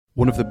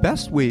One of the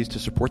best ways to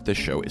support this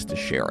show is to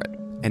share it,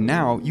 and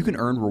now you can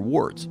earn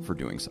rewards for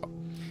doing so.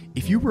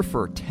 If you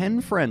refer 10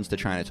 friends to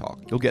China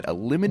Talk, you'll get a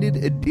limited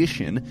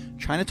edition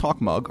China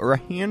Talk mug or a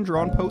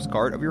hand-drawn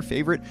postcard of your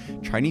favorite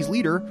Chinese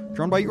leader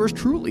drawn by yours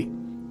truly.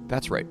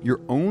 That's right,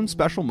 your own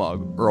special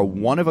mug or a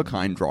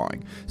one-of-a-kind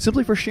drawing,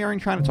 simply for sharing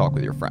China Talk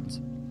with your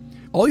friends.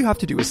 All you have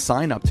to do is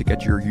sign up to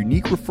get your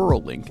unique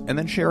referral link and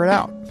then share it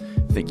out.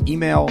 Think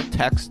email,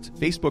 text,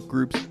 Facebook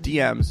groups,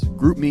 DMs,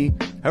 GroupMe,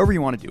 however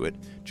you want to do it.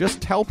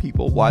 Just tell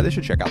people why they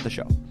should check out the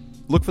show.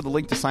 Look for the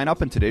link to sign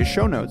up in today's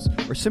show notes,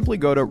 or simply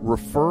go to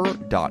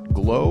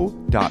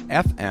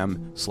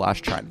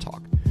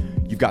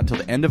refer.glow.fm/ChinaTalk. You've got until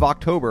the end of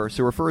October,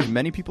 so refer as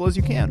many people as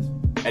you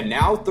can. And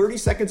now, 30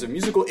 seconds of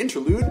musical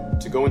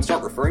interlude to go and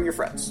start referring your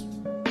friends.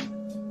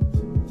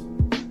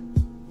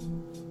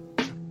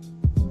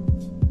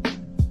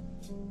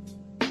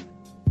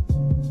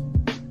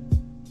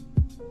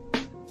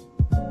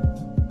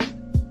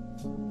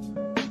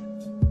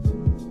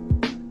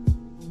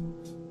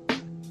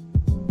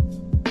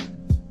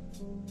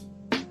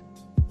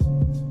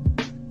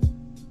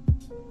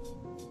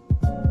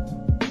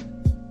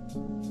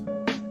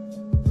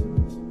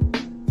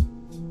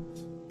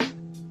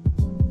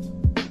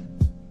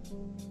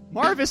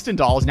 Mara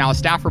Hvistendahl is now a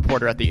staff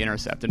reporter at The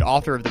Intercept and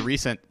author of the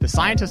recent The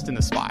Scientist and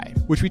the Spy,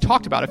 which we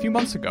talked about a few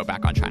months ago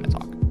back on China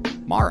Talk.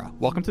 Mara,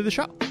 welcome to the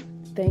show.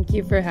 Thank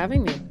you for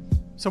having me.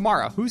 So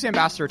Mara, who's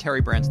Ambassador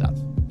Terry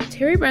Branstad?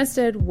 Terry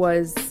Branstad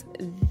was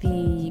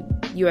the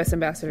U.S.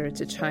 ambassador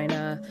to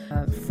China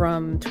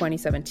from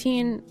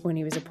 2017 when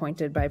he was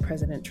appointed by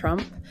President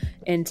Trump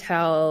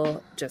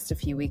until just a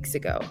few weeks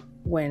ago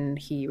when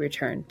he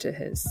returned to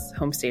his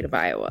home state of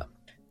Iowa.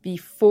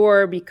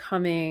 Before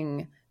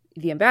becoming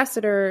the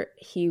ambassador,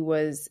 he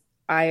was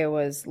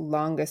Iowa's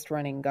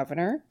longest-running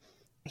governor.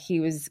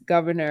 He was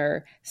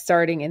governor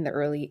starting in the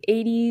early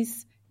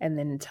 80s and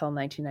then until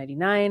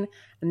 1999.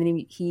 And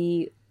then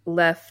he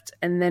left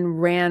and then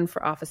ran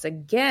for office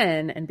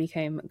again and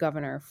became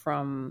governor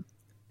from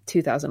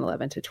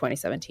 2011 to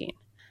 2017.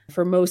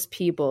 For most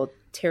people,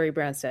 Terry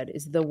Branstad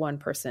is the one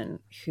person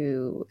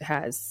who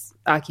has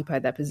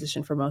occupied that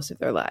position for most of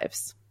their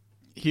lives.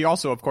 He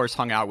also, of course,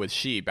 hung out with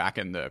Xi back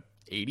in the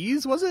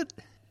 80s, was it?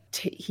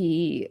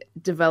 He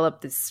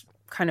developed this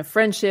kind of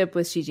friendship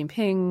with Xi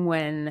Jinping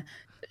when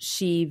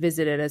Xi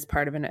visited as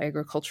part of an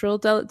agricultural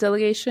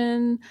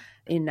delegation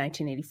in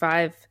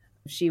 1985.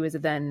 Xi was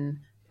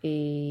then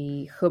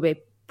a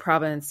Hebei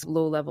province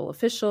low-level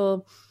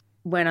official,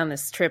 went on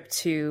this trip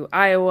to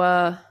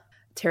Iowa.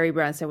 Terry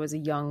Branstad was a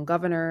young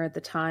governor at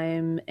the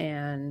time,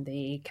 and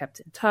they kept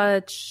in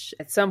touch.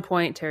 At some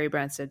point, Terry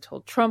Branstad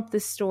told Trump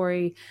this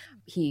story.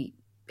 He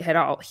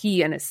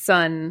and his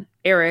son,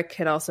 Eric,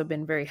 had also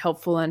been very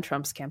helpful on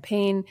Trump's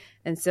campaign.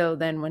 And so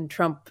then when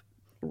Trump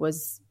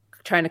was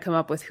trying to come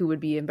up with who would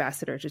be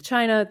ambassador to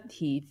China,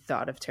 he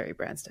thought of Terry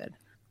Branstad.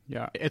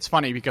 Yeah, it's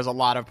funny because a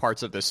lot of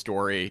parts of this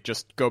story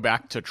just go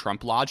back to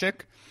Trump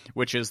logic,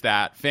 which is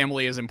that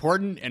family is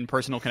important and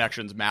personal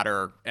connections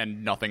matter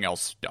and nothing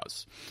else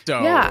does.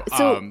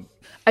 So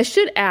I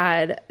should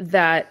add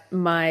that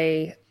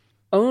my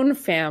own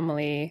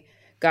family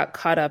got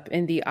caught up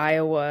in the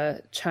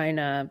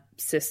Iowa-China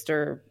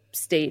sister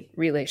state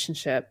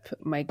relationship.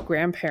 My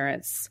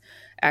grandparents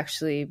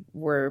actually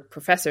were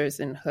professors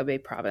in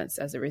Hebei province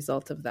as a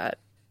result of that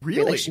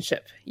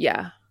relationship.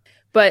 Yeah.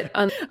 But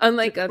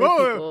unlike other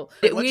people,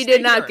 we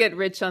did not get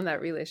rich on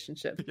that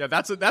relationship. Yeah,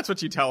 that's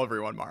what you tell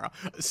everyone, Mara.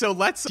 So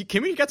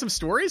can we get some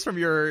stories from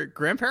your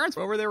grandparents?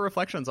 What were their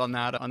reflections on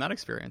that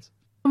experience?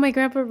 My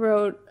grandpa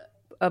wrote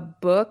a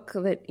book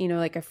that,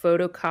 like a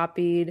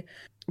photocopied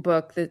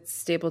book that's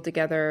stapled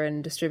together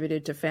and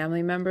distributed to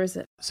family members.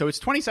 So it's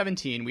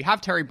 2017. We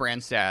have Terry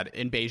Branstad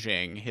in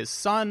Beijing. His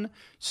son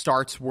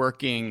starts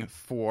working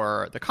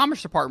for the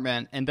Commerce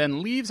Department and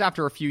then leaves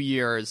after a few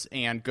years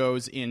and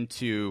goes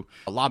into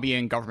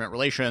lobbying, government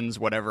relations,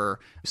 whatever.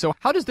 So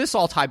how does this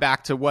all tie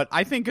back to what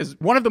I think is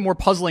one of the more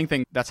puzzling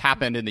things that's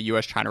happened in the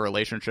U.S.-China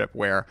relationship,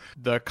 where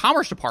the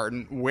Commerce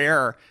Department,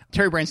 where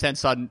Terry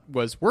Branstad's son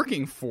was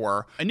working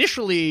for,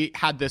 initially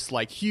had this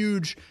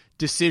huge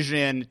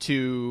decision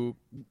to,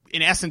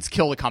 in essence,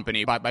 kill the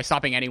company by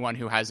stopping anyone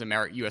who has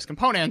U.S.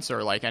 components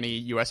or any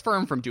U.S.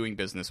 firm from doing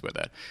business with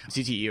it.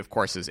 ZTE, of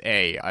course, is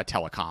a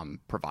telecom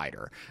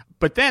provider.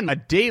 But then a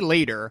day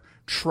later,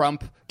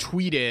 Trump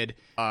tweeted,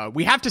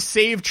 we have to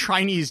save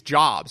Chinese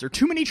jobs, or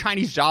too many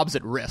Chinese jobs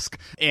at risk,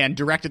 and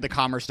directed the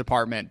Commerce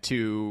Department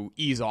to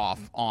ease off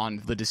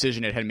on the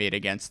decision it had made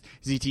against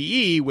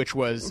ZTE, which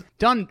was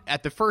done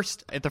at the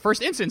first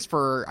instance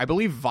for, I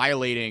believe,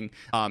 violating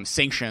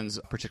sanctions,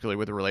 particularly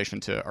with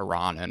relation to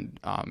Iran and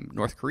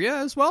North Korea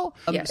as well.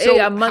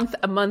 A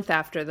month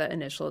after the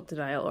initial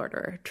denial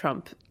order,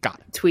 Trump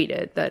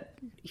tweeted that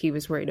he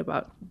was worried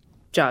about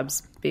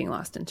jobs being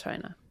lost in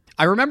China.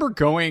 I remember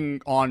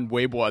going on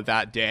Weibo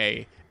that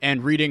day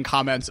and reading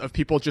comments of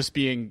people just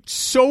being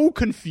so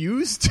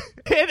confused.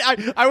 And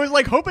I was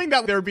hoping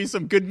that there would be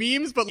some good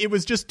memes, but it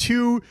was just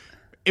too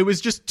it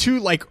was just too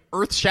like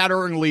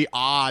earth-shatteringly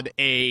odd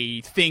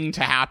a thing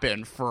to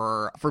happen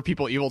for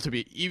people able to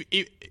be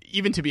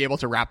even to be able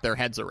to wrap their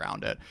heads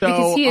around it. So,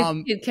 because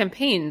he had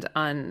campaigned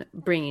on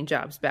bringing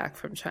jobs back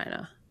from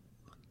China.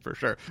 For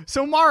sure.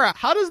 So, Mara,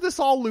 how does this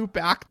all loop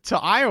back to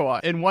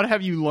Iowa? And what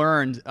have you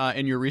learned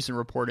in your recent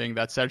reporting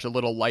that sheds a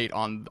little light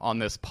on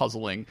this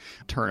puzzling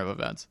turn of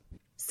events?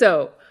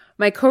 So,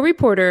 my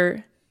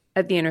co-reporter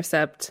at The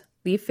Intercept,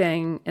 Li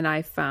Feng, and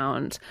I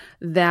found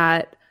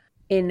that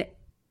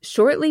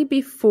shortly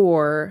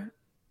before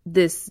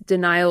this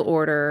denial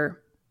order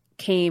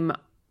came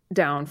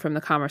down from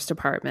the Commerce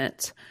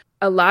Department,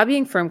 a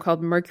lobbying firm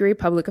called Mercury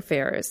Public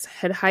Affairs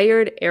had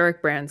hired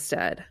Eric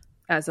Branstad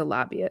as a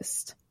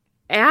lobbyist.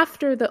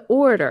 After the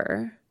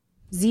order,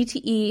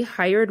 ZTE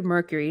hired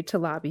Mercury to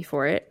lobby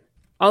for it.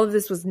 All of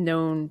this was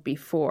known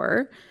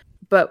before,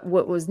 but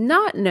what was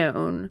not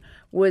known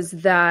was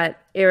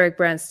that Eric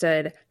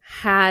Branstad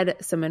had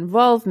some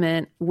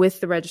involvement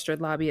with the registered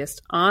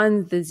lobbyist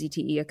on the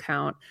ZTE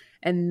account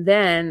and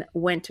then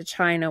went to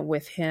China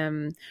with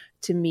him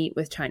to meet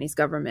with Chinese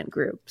government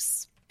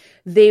groups.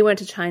 They went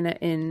to China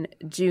in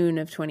June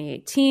of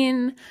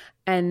 2018,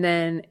 and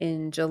then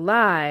in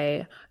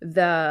July,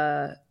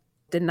 the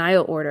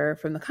denial order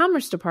from the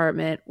Commerce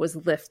Department was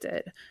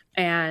lifted,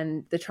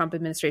 and the Trump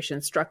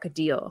administration struck a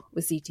deal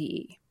with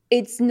ZTE.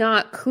 It's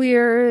not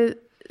clear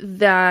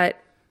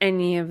that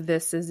any of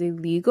this is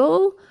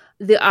illegal.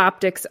 The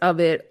optics of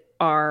it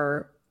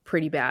are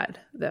pretty bad,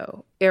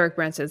 though. Eric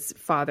Branstad's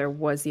father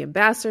was the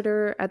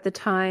ambassador at the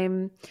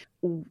time.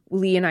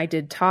 Lee and I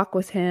did talk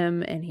with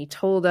him, and he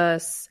told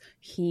us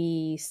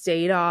he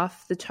stayed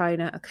off the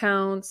China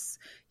accounts.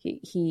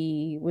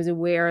 He was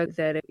aware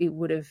that it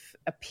would have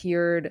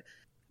appeared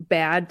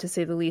bad, to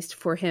say the least,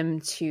 for him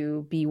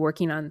to be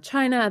working on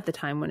China at the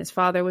time when his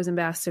father was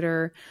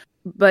ambassador.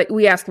 But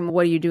we asked him,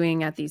 what are you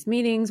doing at these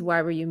meetings?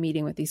 Why were you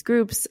meeting with these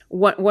groups?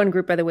 One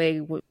group, by the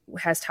way,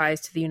 has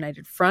ties to the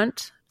United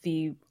Front,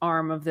 the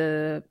arm of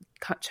the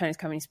Chinese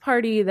Communist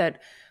Party that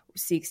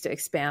seeks to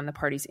expand the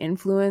party's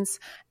influence.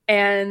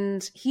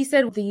 And he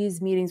said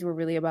these meetings were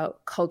really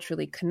about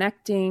culturally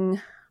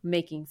connecting,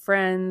 making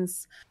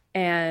friends.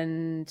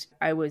 And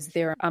I was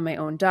there on my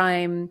own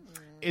dime.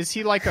 Is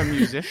he like a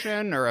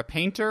musician or a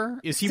painter?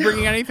 Is he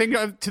bringing anything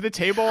to the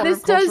table on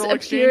cultural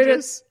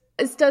exchanges?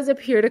 This does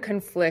appear to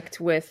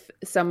conflict with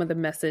some of the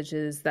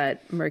messages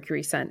that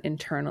Mercury sent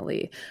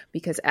internally,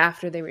 because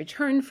after they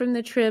returned from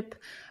the trip,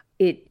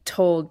 it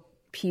told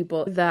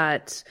people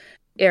that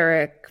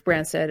Eric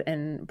Branstad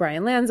and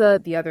Brian Lanza,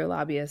 the other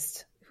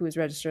lobbyist who was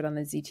registered on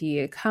the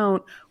ZTE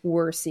account,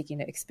 were seeking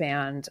to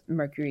expand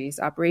Mercury's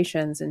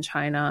operations in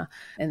China,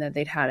 and that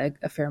they'd had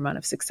a fair amount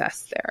of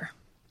success there.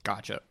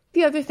 Gotcha.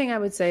 The other thing I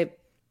would say,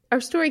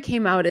 our story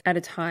came out at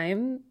a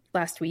time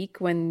last week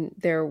when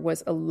there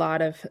was a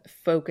lot of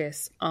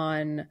focus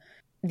on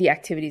the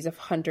activities of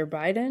Hunter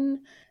Biden,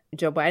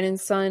 Joe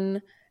Biden's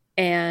son,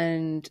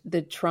 and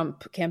the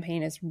Trump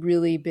campaign has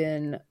really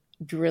been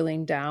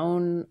drilling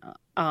down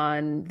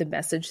on the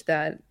message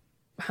that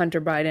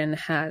Hunter Biden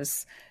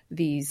has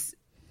these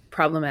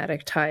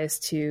problematic ties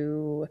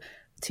to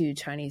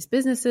Chinese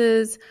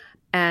businesses.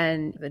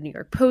 And the New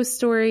York Post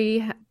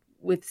story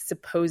with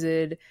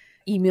supposed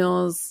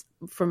emails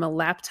from a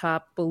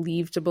laptop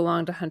believed to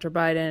belong to Hunter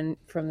Biden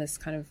from this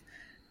kind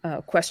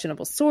of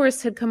questionable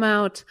source had come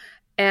out.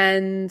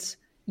 And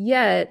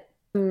yet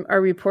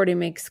our reporting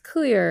makes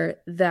clear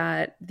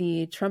that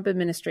the Trump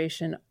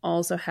administration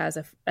also has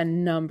a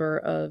number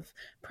of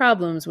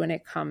problems when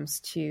it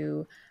comes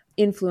to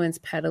influence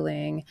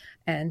peddling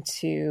and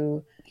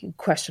to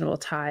questionable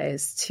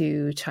ties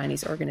to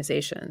Chinese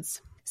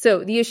organizations.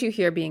 So the issue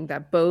here being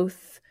that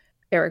both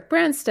Eric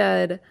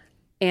Branstad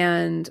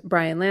and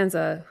Brian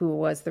Lanza, who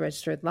was the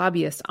registered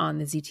lobbyist on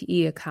the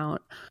ZTE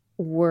account,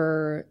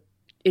 were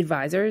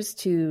advisors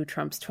to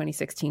Trump's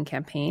 2016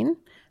 campaign.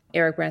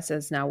 Eric Branstad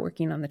is now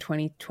working on the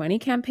 2020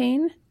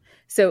 campaign.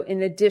 So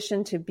in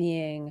addition to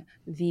being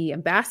the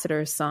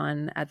ambassador's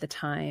son at the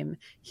time,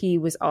 he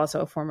was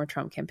also a former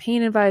Trump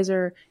campaign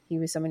advisor. He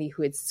was somebody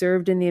who had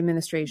served in the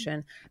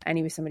administration, and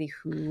he was somebody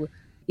who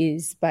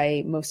is,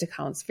 by most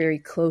accounts, very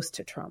close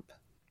to Trump.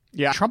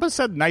 Yeah, Trump has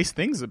said nice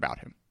things about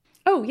him.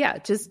 Oh, yeah,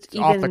 just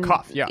even off the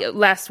cuff, yeah.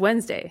 Last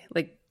Wednesday,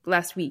 like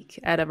last week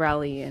at a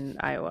rally in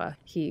Iowa,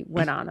 he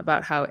went on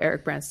about how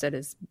Eric Branstad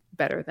is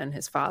better than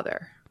his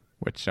father.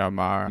 Which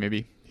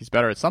maybe he's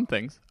better at some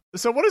things.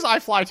 So what is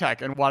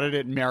iFlyTek, and why did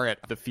it merit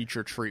the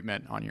feature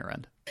treatment on your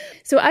end?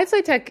 So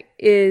iFlyTek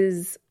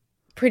is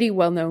pretty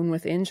well known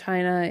within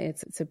China.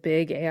 It's a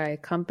big AI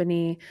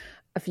company.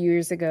 A few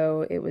years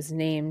ago, it was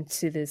named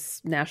to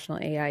this national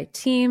AI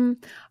team,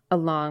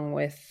 along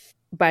with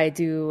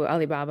Baidu,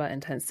 Alibaba,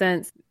 and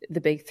Tencent,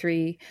 the big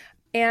three.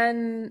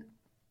 And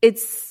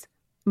it's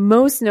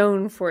most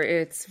known for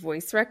its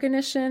voice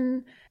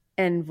recognition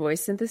and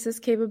voice synthesis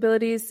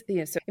capabilities.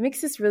 So it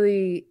makes this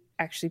really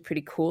actually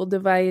pretty cool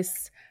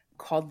device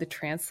called the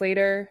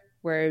Translator,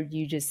 where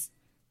you just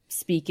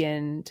speak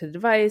into the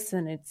device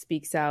and it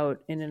speaks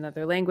out in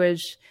another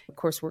language. Of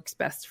course, works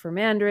best for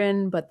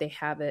Mandarin, but they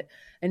have it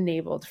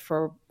enabled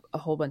for a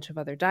whole bunch of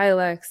other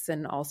dialects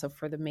and also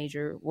for the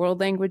major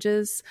world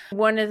languages.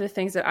 One of the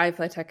things that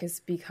iFlytek has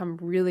become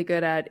really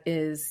good at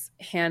is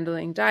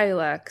handling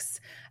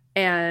dialects.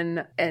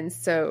 And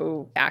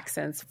so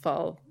accents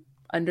fall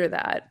under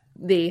that.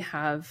 They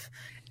have,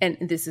 and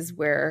this is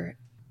where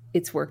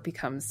its work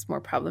becomes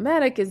more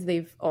problematic, is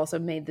they've also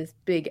made this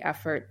big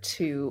effort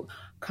to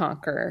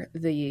conquer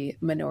the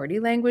minority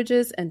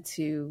languages and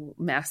to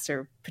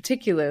master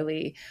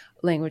particularly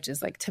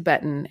languages like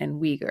Tibetan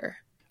and Uyghur.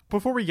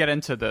 Before we get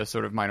into the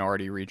sort of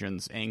minority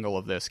regions angle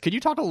of this, could you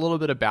talk a little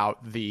bit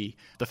about the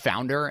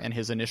founder and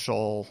his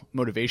initial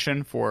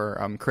motivation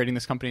for creating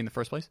this company in the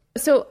first place?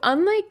 So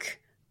unlike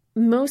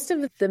most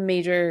of the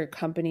major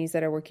companies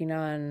that are working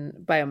on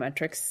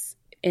biometrics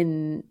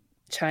in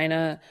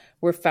China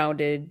were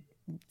founded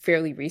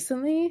fairly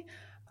recently,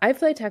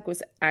 iFlytek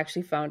was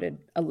actually founded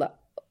a lot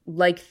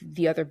like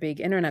the other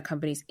big internet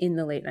companies in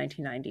the late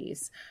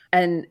 1990s.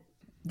 And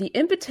the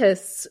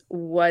impetus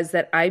was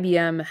that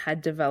IBM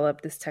had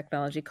developed this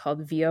technology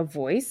called Via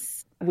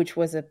Voice, which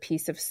was a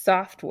piece of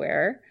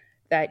software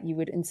that you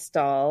would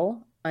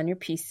install on your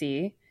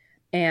PC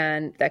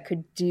and that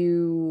could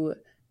do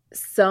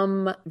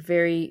some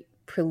very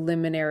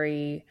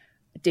preliminary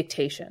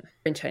dictation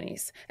in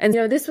Chinese. And,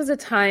 this was a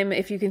time,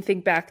 if you can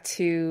think back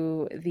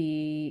to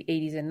the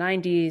 80s and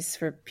 90s,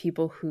 for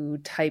people who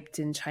typed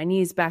in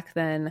Chinese back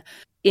then,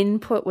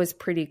 input was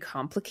pretty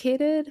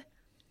complicated.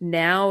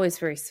 Now is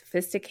very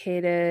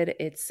sophisticated.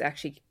 It's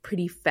actually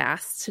pretty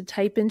fast to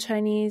type in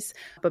Chinese,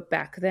 but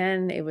back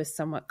then it was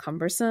somewhat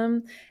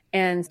cumbersome.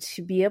 And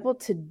to be able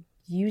to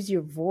use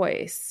your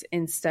voice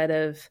instead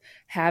of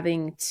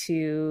having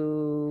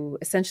to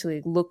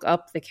essentially look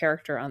up the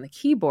character on the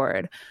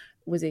keyboard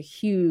was a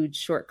huge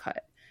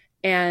shortcut.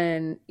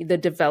 And the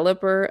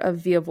developer of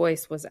Via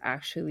Voice was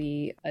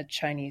actually a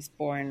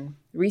Chinese-born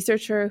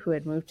researcher who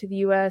had moved to the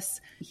US.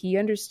 He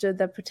understood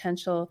that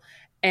potential.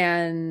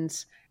 And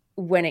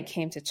when it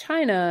came to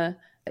China,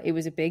 it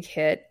was a big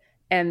hit.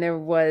 And there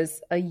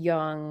was a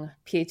young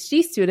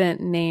PhD student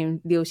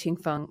named Liu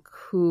Xingfeng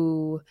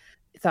who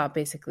thought,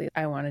 basically,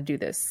 I want to do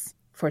this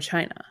for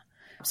China.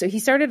 So he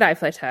started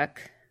iFlytek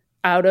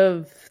out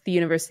of the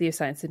University of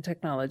Science and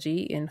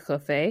Technology in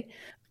Hefei,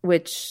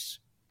 which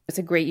is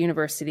a great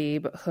university,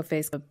 but Hefei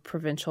is a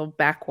provincial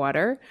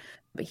backwater.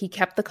 But he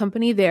kept the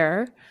company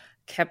there,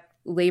 kept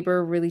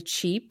labor really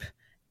cheap,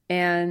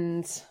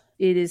 and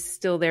it is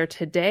still there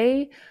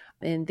today.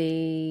 And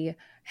they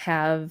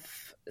have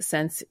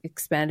since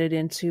expanded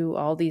into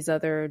all these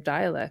other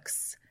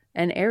dialects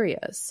and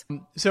areas.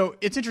 So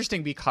it's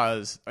interesting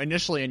because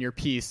initially in your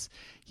piece,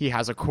 he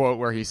has a quote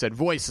where he said,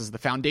 "Voice is the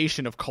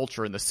foundation of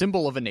culture and the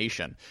symbol of a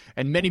nation."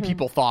 And many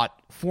people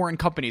thought foreign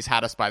companies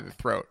had us by the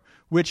throat,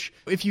 which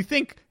if you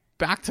think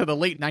back to the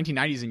late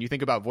 1990s and you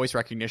think about voice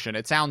recognition,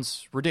 it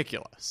sounds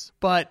ridiculous.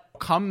 But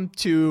come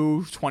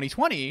to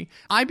 2020,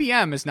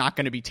 IBM is not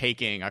going to be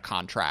taking a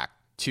contract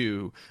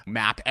to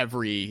map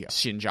every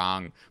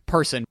Xinjiang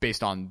person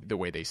based on the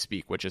way they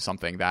speak, which is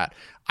something that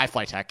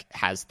iFlytek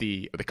has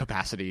the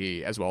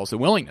capacity as well as the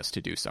willingness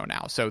to do so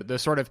now. So the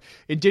sort of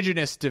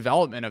indigenous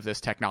development of this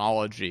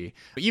technology,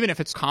 even if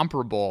it's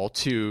comparable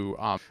to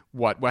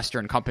what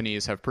Western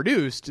companies have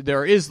produced,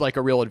 there is like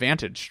a real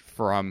advantage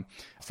from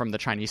the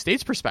Chinese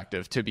state's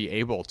perspective to be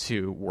able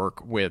to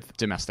work with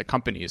domestic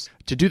companies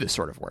to do this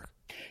sort of work.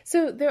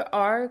 So there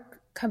are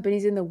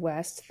companies in the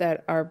West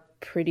that are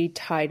pretty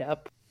tied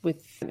up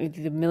with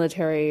the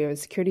military or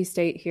security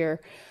state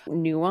here.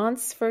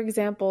 Nuance, for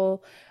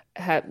example,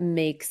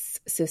 makes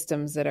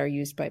systems that are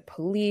used by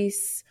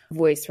police.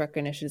 Voice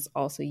recognition is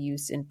also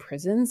used in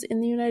prisons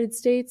in the United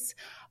States.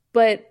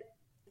 But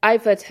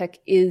iFlytek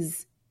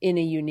is in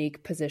a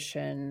unique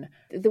position.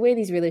 The way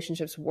these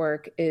relationships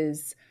work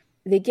is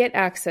they get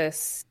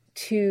access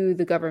to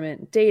the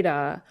government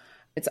data.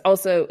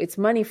 It's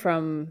money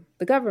from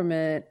the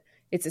government.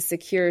 It's a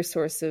secure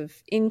source of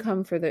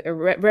income for the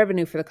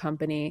revenue for the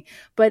company,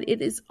 but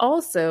it is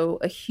also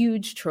a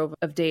huge trove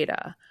of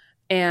data.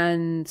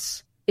 And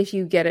if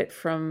you get it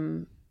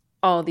from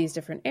all these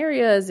different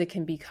areas, it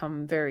can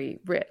become very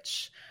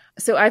rich.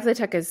 So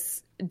iFlytek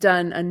has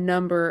done a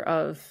number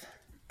of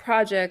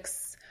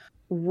projects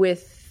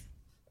with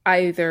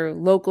either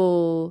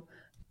local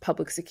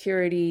public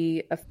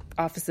security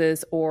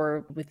offices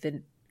or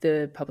within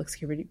the Public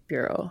Security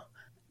Bureau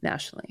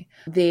nationally.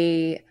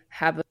 They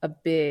have a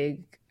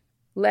big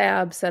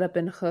lab set up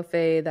in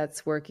Hefei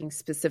that's working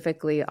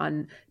specifically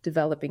on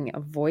developing a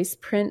voice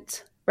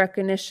print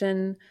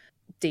recognition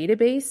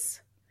database.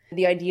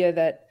 The idea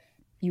that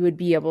you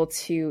would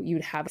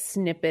have a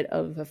snippet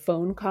of a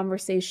phone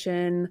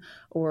conversation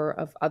or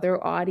of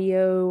other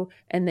audio,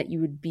 and that you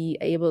would be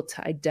able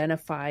to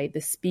identify the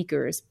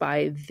speakers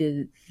by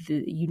the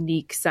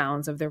unique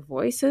sounds of their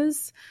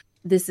voices.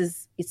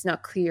 It's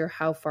not clear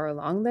how far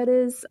along that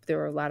is.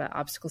 There are a lot of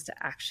obstacles to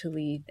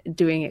actually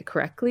doing it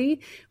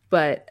correctly,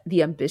 but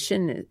the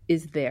ambition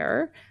is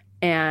there.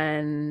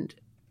 And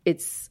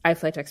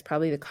iFlyTech's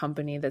probably the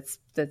company that's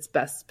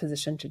best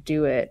positioned to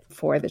do it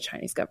for the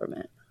Chinese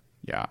government.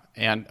 Yeah.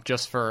 And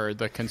just for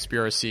the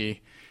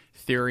conspiracy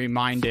theory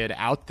minded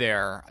out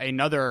there,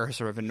 another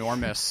sort of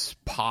enormous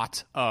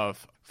pot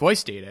of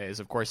voice data is,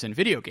 of course, in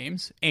video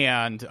games.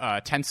 And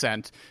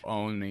Tencent,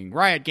 owning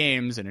Riot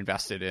Games and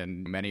invested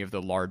in many of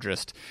the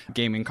largest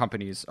gaming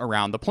companies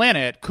around the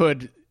planet,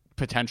 could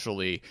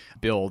potentially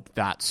build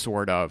that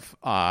sort of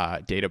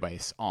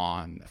database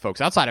on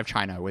folks outside of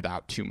China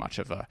without too much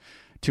of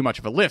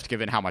a lift,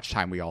 given how much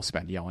time we all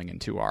spend yelling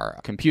into our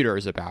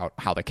computers about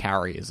how the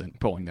carry isn't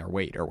pulling their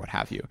weight or what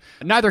have you.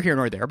 Neither here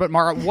nor there. But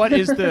Mara,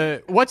 what's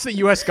the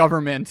U.S.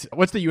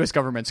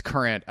 government's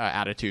current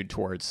attitude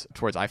towards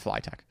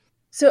iFlyTech?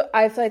 So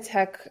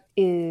iFlyTech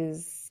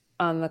is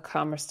on the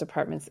Commerce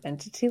Department's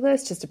entity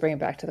list, just to bring it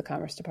back to the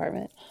Commerce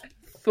Department.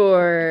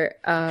 For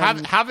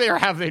have they or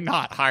have they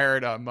not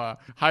hired young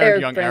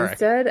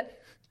Branstad?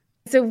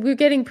 So we're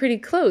getting pretty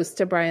close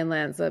to Brian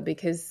Lanza,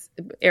 because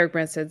Eric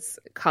Branstad's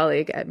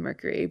colleague at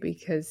Mercury,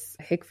 because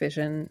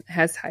Hikvision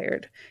has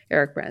hired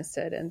Eric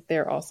Branstad, and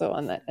they're also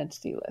on that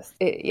entity list.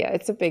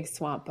 It's a big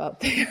swamp out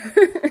there.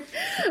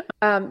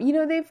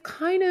 They've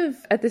kind of,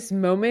 at this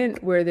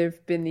moment where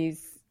there've been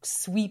these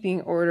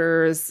sweeping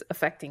orders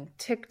affecting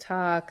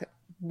TikTok,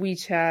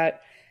 WeChat,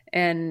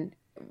 and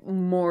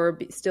more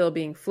still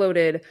being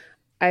floated,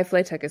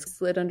 iFlyTech has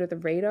slid under the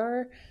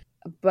radar,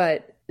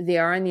 but they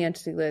are on the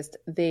entity list.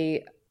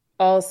 They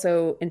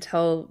also,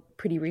 until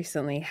pretty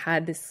recently,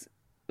 had this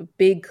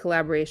big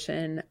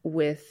collaboration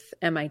with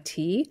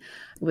MIT,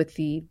 with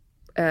a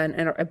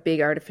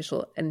big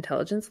artificial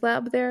intelligence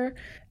lab there.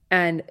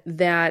 And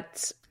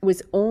that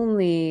was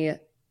only,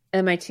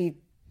 MIT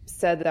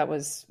said that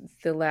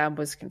the lab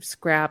was kind of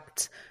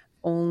scrapped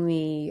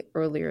only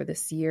earlier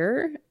this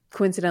year.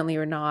 Coincidentally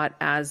or not,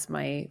 as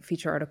my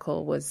feature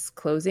article was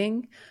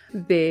closing,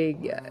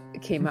 they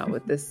came out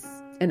with this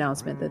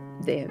announcement that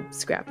they have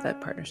scrapped that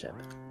partnership.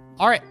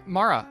 All right,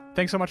 Mara,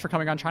 thanks so much for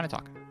coming on China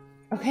Talk.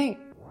 Okay.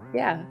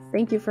 Yeah,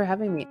 thank you for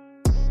having me.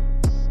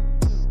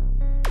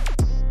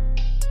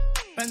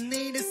 把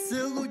你的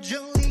思路整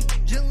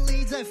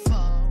理再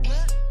访问，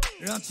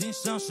让情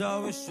商稍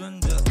微顺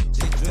着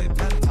脊椎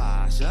盘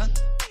爬山。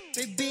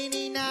Baby，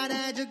 你哪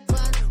带着关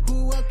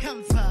乎我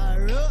看法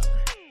热？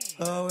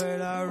和未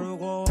来如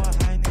果我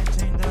还年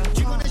轻的话，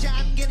聚光灯下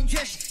I'm getting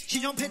trash， 西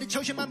装配的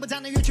球鞋漫步在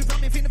那乐曲方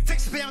面 feeling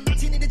fix， 不要拿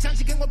起你的长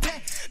期跟我配，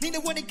你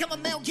的问题根本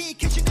没有意义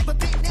 ，Cause you never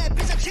been there，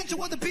 别想牵着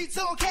我的鼻子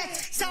OK，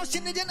 伤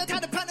心的人了他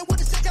的判断，我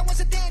的身价我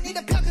是电，你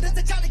的票可能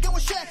在家里跟我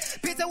炫，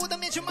别在我的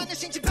面前满着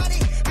心情 party，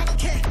 I don't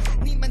care，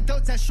 你们都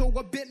在说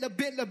我变了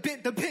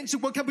的骗子，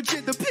我看不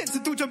见的骗子，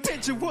杜撰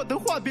骗子我的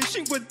话别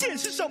新闻电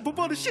视上播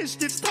报的现实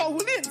也是套我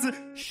链子。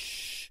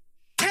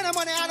看到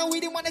money I don't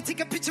really wanna take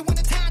a picture when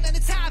the time and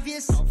it's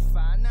obvious，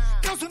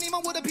 告诉你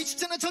们我的脾气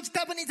真的超级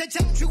大，不你再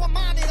讲句话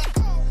骂你了，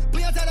不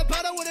要再来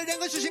报道我的任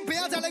何事情，不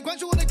要再来关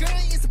注我的个人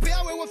隐私，不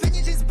要为我费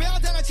尽心思，不要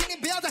再来请你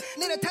不要再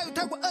你的态度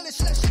太过恶劣，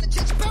是来新的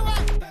坚持拜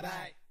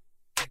拜，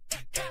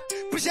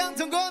不想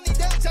通过你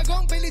的加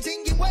工费力经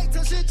营，为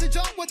从始至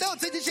终我都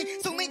最自信，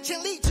从你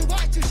千里之外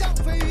就像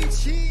飞鱼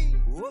期。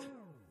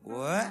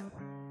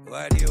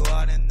 What do you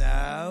wanna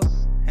know?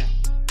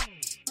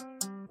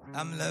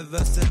 I'm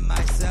reversing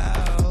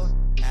myself.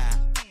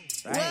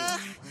 Right.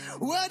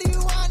 What do you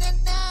wanna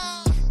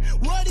know?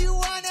 What do you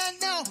wanna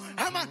know?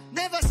 I'ma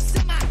never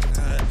say my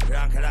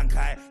让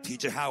开，体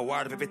质好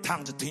玩的别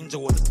躺着听着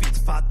我的 beat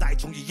发呆，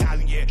中意押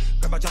韵也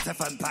乖宝教材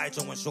翻拍，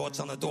中文说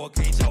唱的多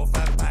可以叫我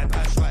翻拍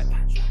拍帅，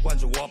关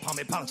注我胖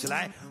没胖起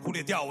来，忽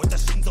略掉我在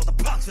行走的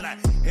胖起来，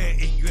嘿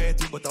音乐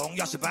听不懂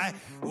要失败，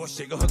我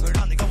写个和歌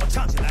让你跟我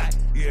唱起来，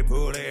也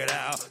不累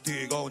了，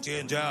提供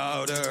尖叫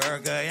的儿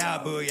歌要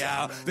不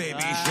要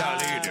 ？Baby 小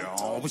力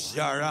量，不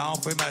想让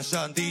飞满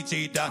上第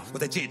几档，我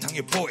在这堂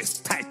也不会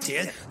是太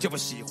甜，就不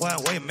喜欢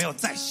我也没有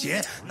在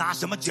嫌，拿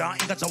什么奖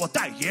应该找我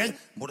代言，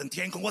无论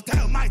天空我太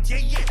有麦田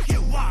野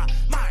 ，You are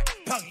my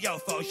朋友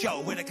for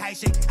sure， 为了开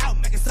心 I'll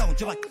make it song，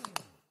 就把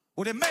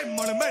我连美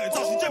模的美的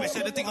造型这边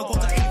谁的定格过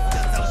在衣服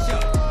的造型，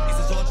意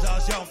思说只要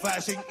像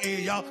fashion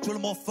一样，除了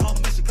模仿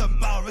没事更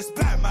冒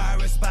respect my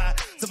respect，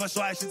 怎么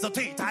率先走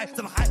T 台，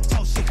怎么还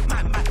抄袭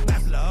my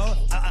flow？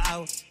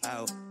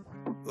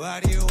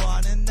 What do you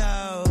wanna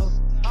know?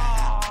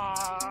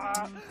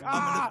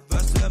 I'm the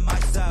first of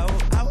myself.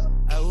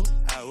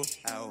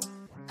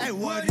 Hey,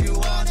 what do you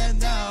wanna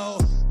know?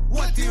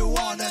 What do you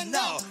wanna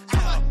know?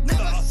 I'll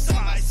never say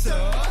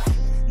myself.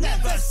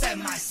 Never say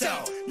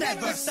myself.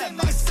 Never say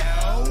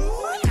myself.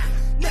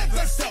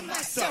 Never say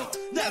myself.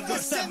 Never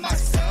say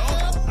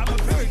myself. I'm a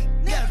pig.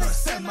 Never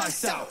say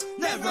myself.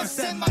 Never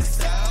say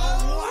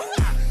myself.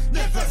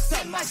 Never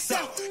say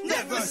myself.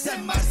 Never say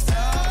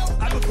myself.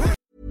 I'm a pig.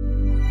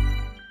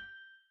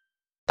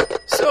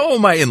 So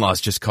my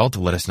in-laws just called to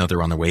let us know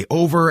they're on their way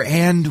over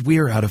and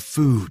we're out of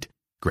food.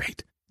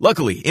 Great.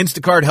 Luckily,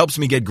 Instacart helps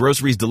me get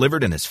groceries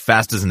delivered in as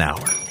fast as an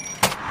hour.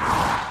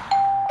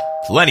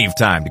 Plenty of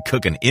time to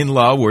cook an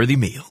in-law worthy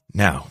meal.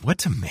 Now, what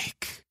to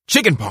make?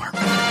 Chicken parm.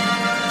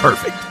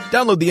 Perfect.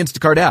 Download the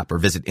Instacart app or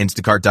visit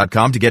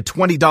instacart.com to get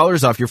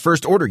 $20 off your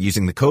first order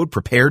using the code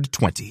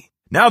PREPARED20.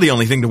 Now the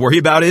only thing to worry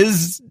about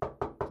is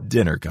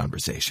dinner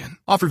conversation.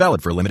 Offer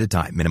valid for a limited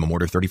time. Minimum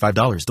order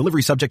 $35.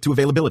 Delivery subject to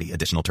availability.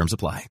 Additional terms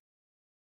apply.